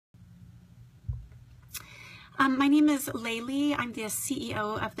My name is Layli. I'm the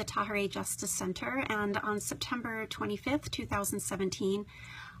CEO of the Tahirih Justice Center, and on September 25th, 2017,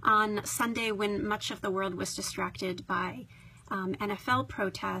 on Sunday when much of the world was distracted by NFL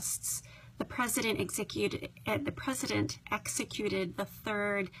protests, the president executed the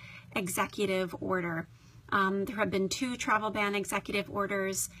third executive order. There have been two travel ban executive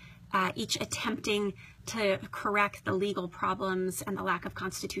orders, each attempting to correct the legal problems and the lack of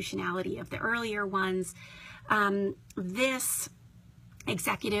constitutionality of the earlier ones. This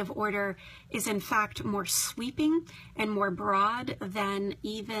executive order is in fact more sweeping and more broad than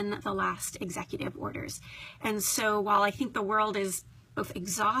even the last executive orders. And so while I think the world is both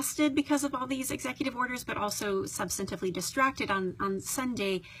exhausted because of all these executive orders, but also substantively distracted on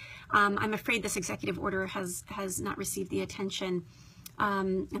Sunday, I'm afraid this executive order has not received the attention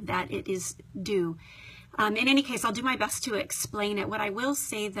that it is due. In any case, I'll do my best to explain it. What I will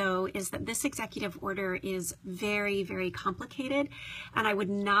say, though, is that this executive order is very, very complicated, and I would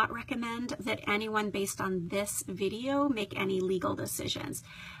not recommend that anyone based on this video make any legal decisions.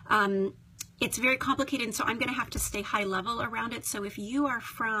 It's very complicated, and so I'm going to have to stay high level around it. So if you are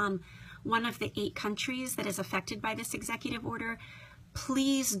from one of the 8 countries that is affected by this executive order,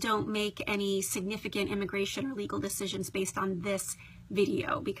 please don't make any significant immigration or legal decisions based on this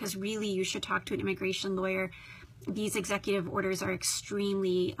video, because really you should talk to an immigration lawyer. These executive orders are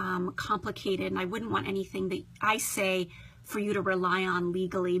extremely complicated, and I wouldn't want anything that I say for you to rely on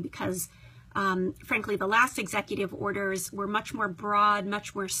legally, because frankly, the last executive orders were much more broad,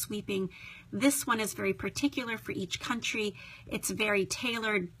 much more sweeping. This one is very particular for each country. It's very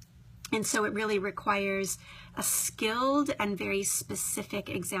tailored. And so it really requires a skilled and very specific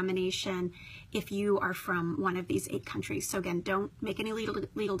examination if you are from one of these 8 countries. So again, don't make any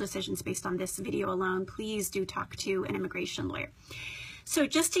legal decisions based on this video alone. Please do talk to an immigration lawyer. So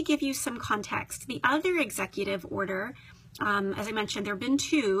just to give you some context, the other executive order, as I mentioned, there have been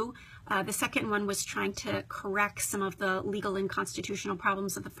 2. The second one was trying to correct some of the legal and constitutional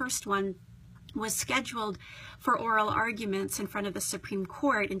problems of the first one, was scheduled for oral arguments in front of the Supreme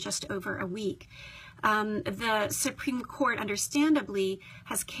Court in just over a week. The Supreme Court, understandably,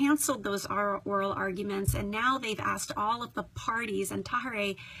 has canceled those oral arguments, and now they've asked all of the parties, and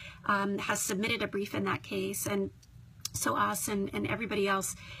Tahirih has submitted a brief in that case, and so us and everybody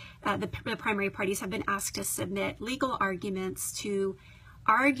else, the primary parties have been asked to submit legal arguments to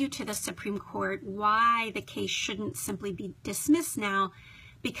argue to the Supreme Court why the case shouldn't simply be dismissed now,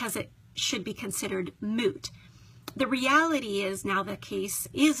 because it should be considered moot. The reality is now the case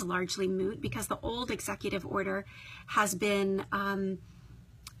is largely moot because the old executive order has been,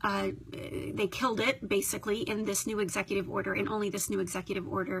 they killed it basically in this new executive order, and only this new executive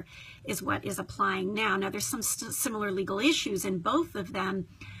order is what is applying now. Now there's some similar legal issues in both of them,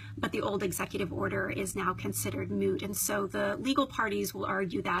 but the old executive order is now considered moot. And so the legal parties will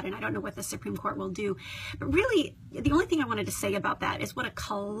argue that, and I don't know what the Supreme Court will do. But really, the only thing I wanted to say about that is what a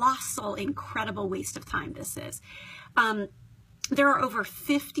colossal, incredible waste of time this is. There are over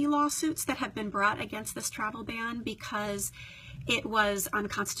 50 lawsuits that have been brought against this travel ban because it was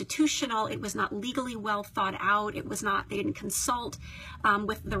unconstitutional, it was not legally well thought out, it was not, they didn't consult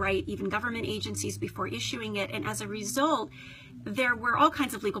with the right even government agencies before issuing it, and as a result, there were all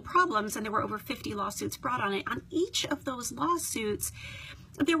kinds of legal problems, and there were over 50 lawsuits brought on it. On each of those lawsuits,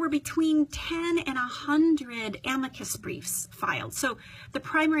 there were between 10 and 100 amicus briefs filed. So the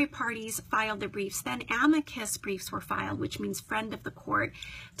primary parties filed their briefs, then amicus briefs were filed, which means friend of the court.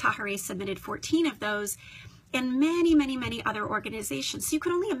 Tahirih submitted 14 of those, and many, many, many other organizations. So you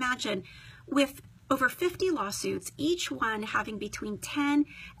can only imagine, with over 50 lawsuits, each one having between 10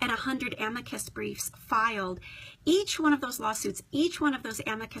 and 100 amicus briefs filed. Each one of those lawsuits, each one of those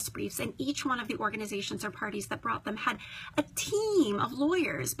amicus briefs, and each one of the organizations or parties that brought them had a team of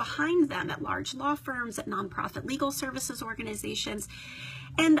lawyers behind them at large law firms, at nonprofit legal services organizations.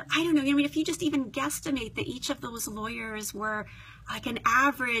 And I don't know, I mean, if you just even guesstimate that each of those lawyers were like an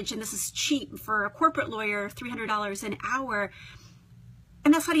average, and this is cheap for a corporate lawyer, $300 an hour,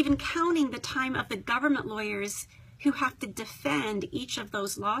 and that's not even counting the time of the government lawyers who have to defend each of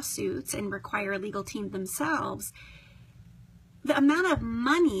those lawsuits and require a legal team themselves. The amount of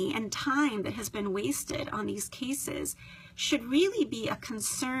money and time that has been wasted on these cases should really be a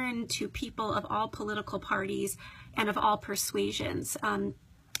concern to people of all political parties and of all persuasions,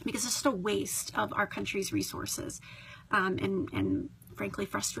 because it's just a waste of our country's resources, and frankly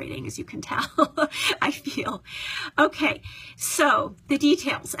frustrating, as you can tell, I feel. Okay, so the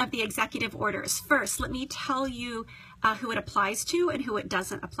details of the executive orders. First, let me tell you who it applies to and who it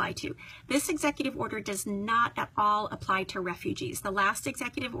doesn't apply to. This executive order does not at all apply to refugees. The last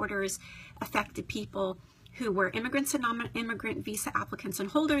executive orders affected people who were immigrants and non-immigrant visa applicants and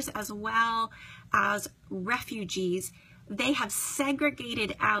holders, as well as refugees. They have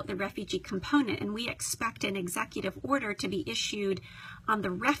segregated out the refugee component, and we expect an executive order to be issued on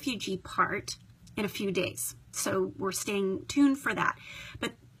the refugee part in a few days. So we're staying tuned for that.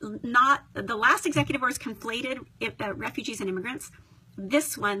 But not the last executive order is conflated refugees and immigrants.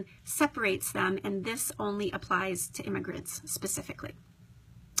 This one separates them, and this only applies to immigrants specifically.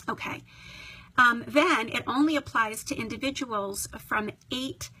 Okay. Then it only applies to individuals from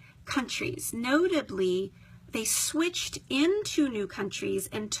 8 countries. Notably, they switched into new countries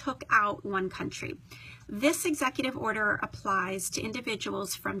and took out 1 country. This executive order applies to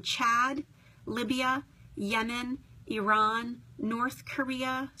individuals from Chad, Libya, Yemen, Iran, North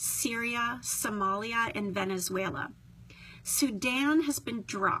Korea, Syria, Somalia, and Venezuela. Sudan has been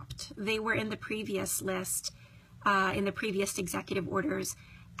dropped. They were in the previous list, in the previous executive orders.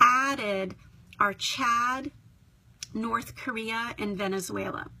 Added are Chad, North Korea, and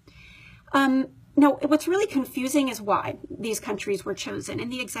Venezuela. Now, what's really confusing is why these countries were chosen. In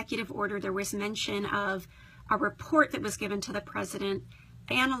the executive order, there was mention of a report that was given to the president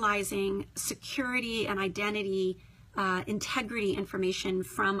analyzing security and identity integrity information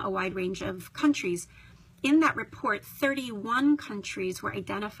from a wide range of countries. In that report, 31 countries were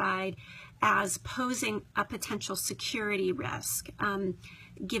identified as posing a potential security risk,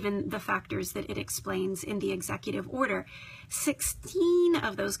 given the factors that it explains in the executive order. 16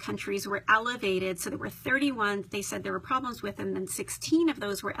 of those countries were elevated, so there were 31 they said there were problems with, and then 16 of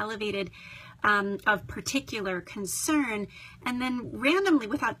those were elevated of particular concern. And then randomly,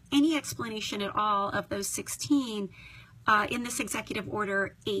 without any explanation at all, of those 16, in this executive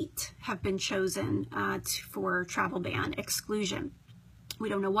order, 8 have been chosen for travel ban exclusion. We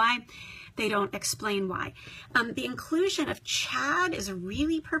don't know why. They don't explain why. The inclusion of Chad is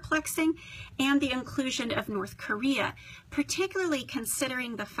really perplexing, and the inclusion of North Korea, particularly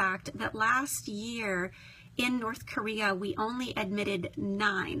considering the fact that last year in North Korea, we only admitted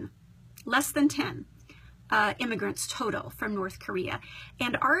 9, less than 10 immigrants total from North Korea.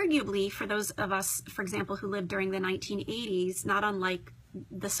 And arguably, for those of us, for example, who lived during the 1980s, not unlike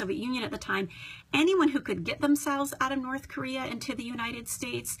the Soviet Union at the time, anyone who could get themselves out of North Korea into the United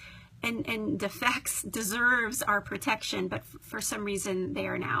States and defects deserves our protection, but for some reason they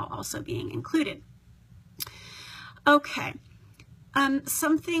are now also being included. Okay.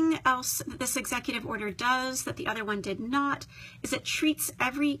 Something else that this executive order does that the other one did not is it treats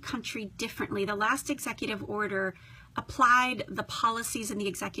every country differently. The last executive order applied the policies in the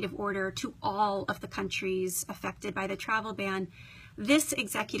executive order to all of the countries affected by the travel ban. This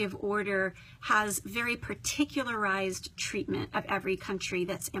executive order has very particularized treatment of every country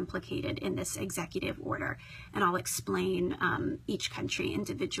that's implicated in this executive order, and I'll explain each country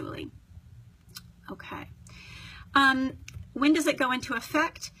individually. Okay. When does it go into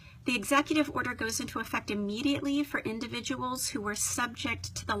effect? The executive order goes into effect immediately for individuals who were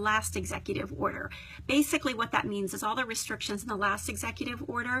subject to the last executive order. Basically, what that means is all the restrictions in the last executive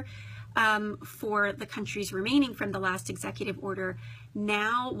order for the countries remaining from the last executive order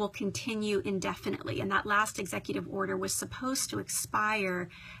now will continue indefinitely. And that last executive order was supposed to expire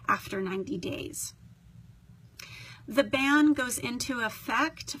after 90 days. The ban goes into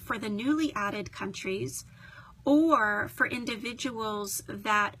effect for the newly added countries or for individuals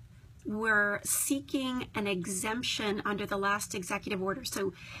that were seeking an exemption under the last executive order.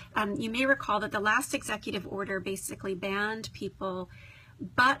 So you may recall that the last executive order basically banned people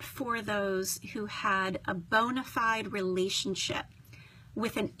but for those who had a bona fide relationship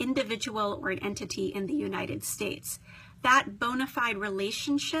with an individual or an entity in the United States. That bona fide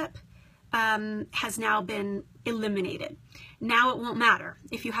relationship has now been eliminated. Now it won't matter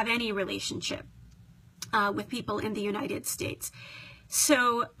if you have any relationship with people in the United States.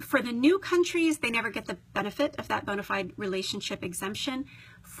 So for the new countries, they never get the benefit of that bona fide relationship exemption.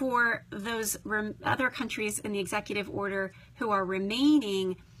 For those other countries in the executive order who are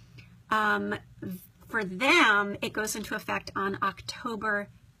remaining, for them, it goes into effect on October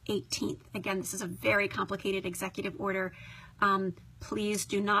 18th. Again, this is a very complicated executive order. Please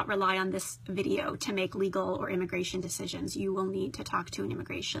do not rely on this video to make legal or immigration decisions. You will need to talk to an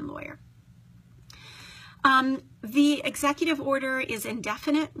immigration lawyer. The executive order is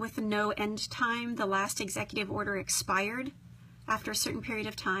indefinite with no end time. The last executive order expired after a certain period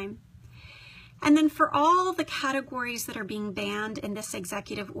of time. And then for all the categories that are being banned in this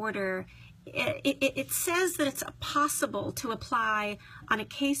executive order, it says that it's possible to apply on a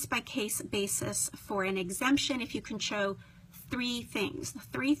case-by-case basis for an exemption if you can show 3 things. The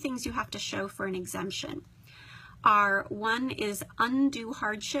 3 things you have to show for an exemption are, one is undue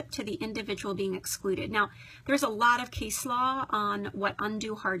hardship to the individual being excluded. Now, there's a lot of case law on what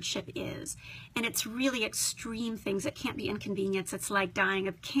undue hardship is, and it's really extreme things. It can't be inconvenience. It's like dying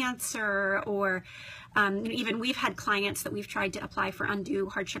of cancer, or even we've had clients that we've tried to apply for undue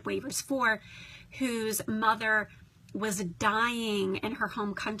hardship waivers for, whose mother was dying in her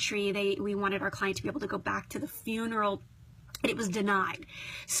home country. We wanted our client to be able to go back to the funeral, and it was denied.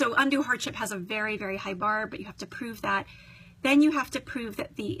 So undue hardship has a very, very high bar, but you have to prove that. Then you have to prove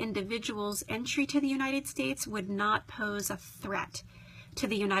that the individual's entry to the United States would not pose a threat to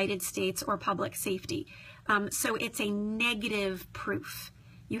the United States or public safety. So it's a negative proof.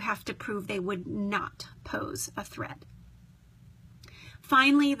 You have to prove they would not pose a threat.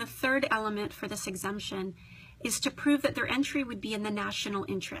 Finally, the third element for this exemption is to prove that their entry would be in the national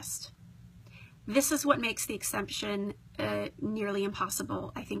interest. This is what makes the exemption nearly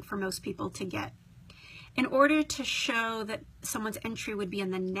impossible, I think, for most people to get. In order to show that someone's entry would be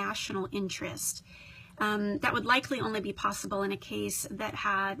in the national interest, that would likely only be possible in a case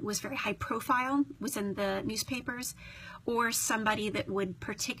that was very high profile, was in the newspapers, or somebody that would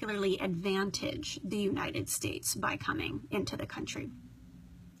particularly advantage the United States by coming into the country.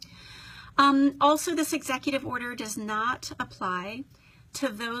 Also, this executive order does not apply to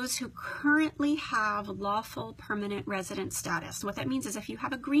those who currently have lawful permanent resident status. What that means is if you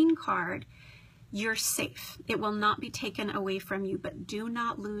have a green card, you're safe. It will not be taken away from you, but do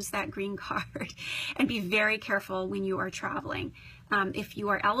not lose that green card and be very careful when you are traveling. If you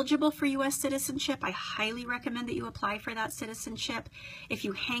are eligible for U.S. citizenship, I highly recommend that you apply for that citizenship. If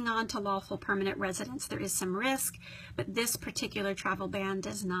you hang on to lawful permanent residence, there is some risk, but this particular travel ban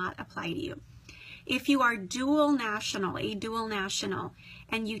does not apply to you. If you are a dual national,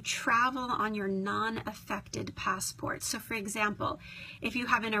 and you travel on your non-affected passport, so for example, if you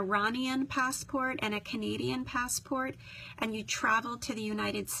have an Iranian passport and a Canadian passport, and you travel to the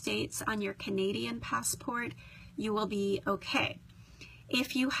United States on your Canadian passport, you will be okay.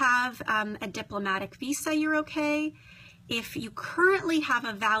 If you have a diplomatic visa, you're okay. If you currently have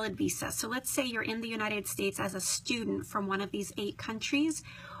a valid visa, so let's say you're in the United States as a student from one of these 8 countries,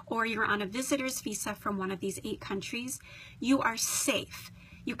 or you're on a visitor's visa from one of these 8 countries, you are safe.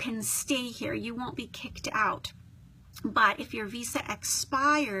 You can stay here. You won't be kicked out. But if your visa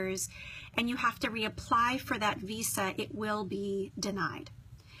expires and you have to reapply for that visa, it will be denied.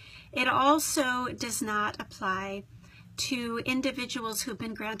 It also does not apply to individuals who've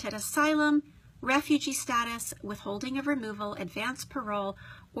been granted asylum, refugee status, withholding of removal, advanced parole,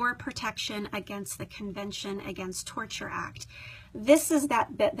 or protection against the Convention Against Torture Act. This is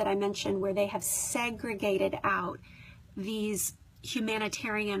that bit that I mentioned where they have segregated out these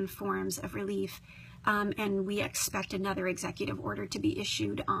humanitarian forms of relief, and we expect another executive order to be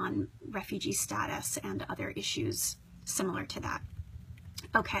issued on refugee status and other issues similar to that.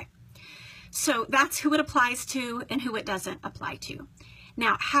 Okay, so that's who it applies to and who it doesn't apply to.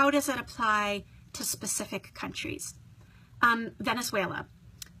 Now, how does it apply to specific countries? Venezuela.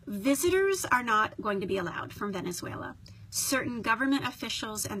 Visitors are not going to be allowed from Venezuela. Certain government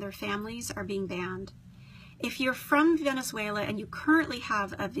officials and their families are being banned. If you're from Venezuela and you currently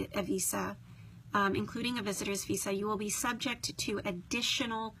have a visa, including a visitor's visa, you will be subject to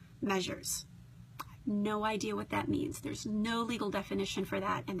additional measures. No idea what that means. There's no legal definition for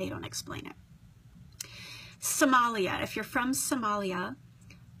that, and they don't explain it. Somalia. If you're from Somalia,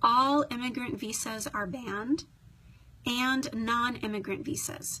 all immigrant visas are banned and non-immigrant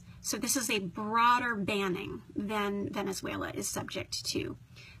visas. So this is a broader banning than Venezuela is subject to.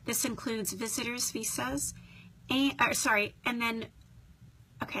 This includes visitors visas,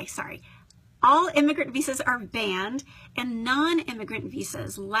 all immigrant visas are banned, and non-immigrant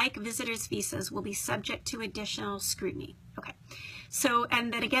visas, like visitors visas, will be subject to additional scrutiny. Okay, so,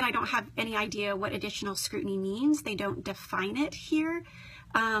 and then again, I don't have any idea what additional scrutiny means. They don't define it here,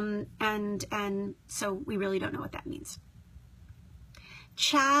 and so we really don't know what that means.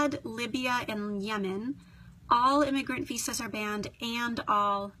 Chad, Libya, and Yemen, all immigrant visas are banned and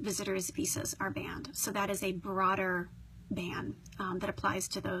all visitors visas are banned. So that is a broader ban that applies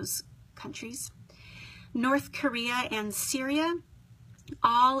to those countries. North Korea and Syria,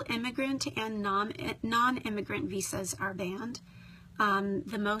 all immigrant and non-immigrant visas are banned,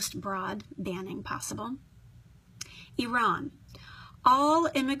 the most broad banning possible. Iran, all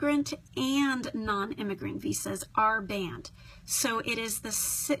immigrant and non-immigrant visas are banned. So it is a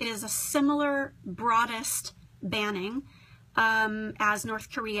similar broadest banning as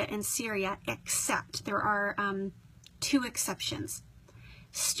North Korea and Syria, except there are 2 exceptions.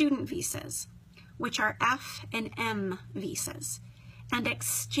 Student visas, which are F and M visas, and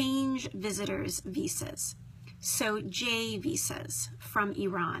exchange visitors visas. So J visas from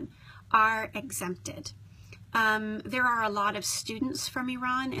Iran are exempted. There are a lot of students from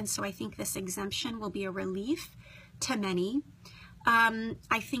Iran, and so I think this exemption will be a relief to many.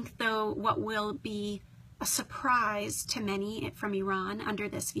 I think, though, what will be a surprise to many from Iran under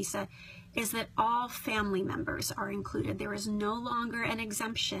this visa is that all family members are included. There is no longer an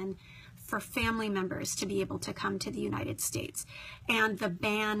exemption for family members to be able to come to the United States, and the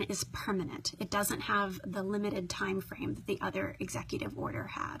ban is permanent. It doesn't have the limited time frame that the other executive order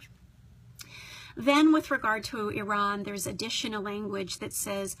had. Then with regard to Iran, there's additional language that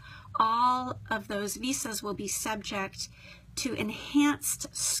says all of those visas will be subject to enhanced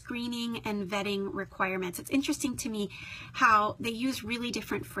screening and vetting requirements. It's interesting to me how they use really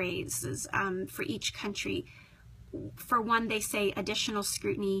different phrases for each country. For one, they say additional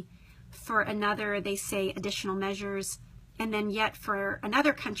scrutiny. For another, they say additional measures. And then yet for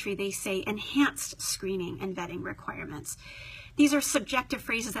another country, they say enhanced screening and vetting requirements. These are subjective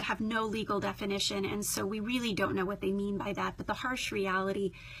phrases that have no legal definition, and so we really don't know what they mean by that. But the harsh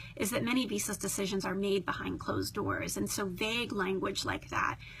reality is that many visa decisions are made behind closed doors, and so vague language like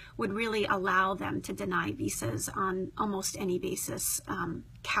that would really allow them to deny visas on almost any basis,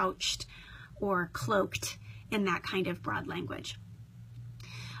 couched or cloaked in that kind of broad language.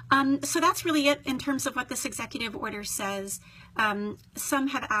 So that's really it in terms of what this executive order says. Some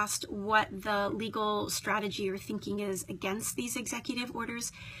have asked what the legal strategy or thinking is against these executive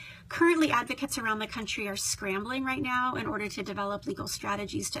orders. Currently, advocates around the country are scrambling right now in order to develop legal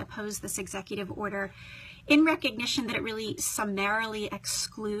strategies to oppose this executive order in recognition that it really summarily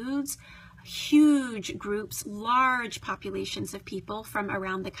excludes huge groups, large populations of people from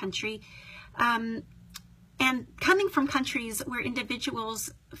around the country. And coming from countries where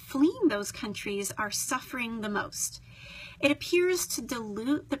individuals fleeing those countries are suffering the most. It appears to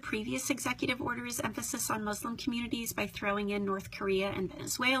dilute the previous executive order's emphasis on Muslim communities by throwing in North Korea and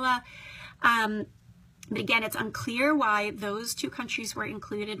Venezuela. But again, it's unclear why those two countries were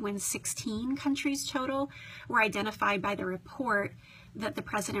included when 16 countries total were identified by the report that the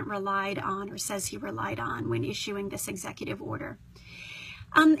president relied on, or says he relied on, when issuing this executive order.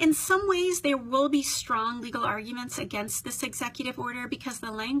 In some ways, there will be strong legal arguments against this executive order because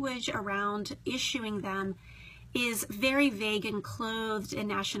the language around issuing them is very vague and clothed in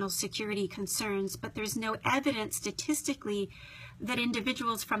national security concerns, but there's no evidence statistically that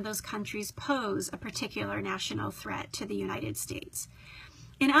individuals from those countries pose a particular national threat to the United States.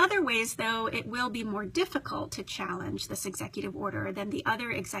 In other ways, though, it will be more difficult to challenge this executive order than the other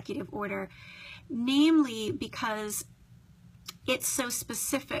executive order, namely because it's so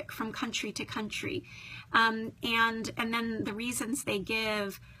specific from country to country. And then the reasons they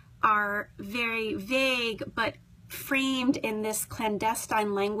give are very vague, but framed in this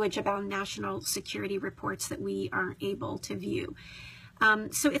clandestine language about national security reports that we aren't able to view.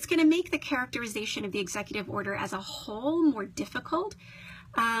 So it's going to make the characterization of the executive order as a whole more difficult.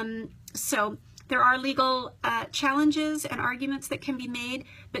 So there are legal challenges and arguments that can be made,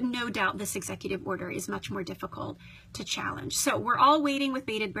 but no doubt this executive order is much more difficult to challenge. So we're all waiting with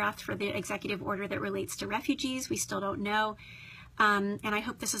bated breath for the executive order that relates to refugees. We still don't know. And I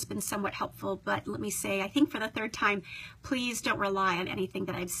hope this has been somewhat helpful, but let me say, I think for the third time, please don't rely on anything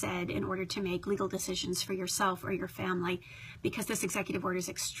that I've said in order to make legal decisions for yourself or your family, because this executive order is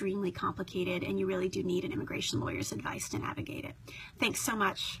extremely complicated and you really do need an immigration lawyer's advice to navigate it. Thanks so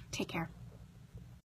much. Take care.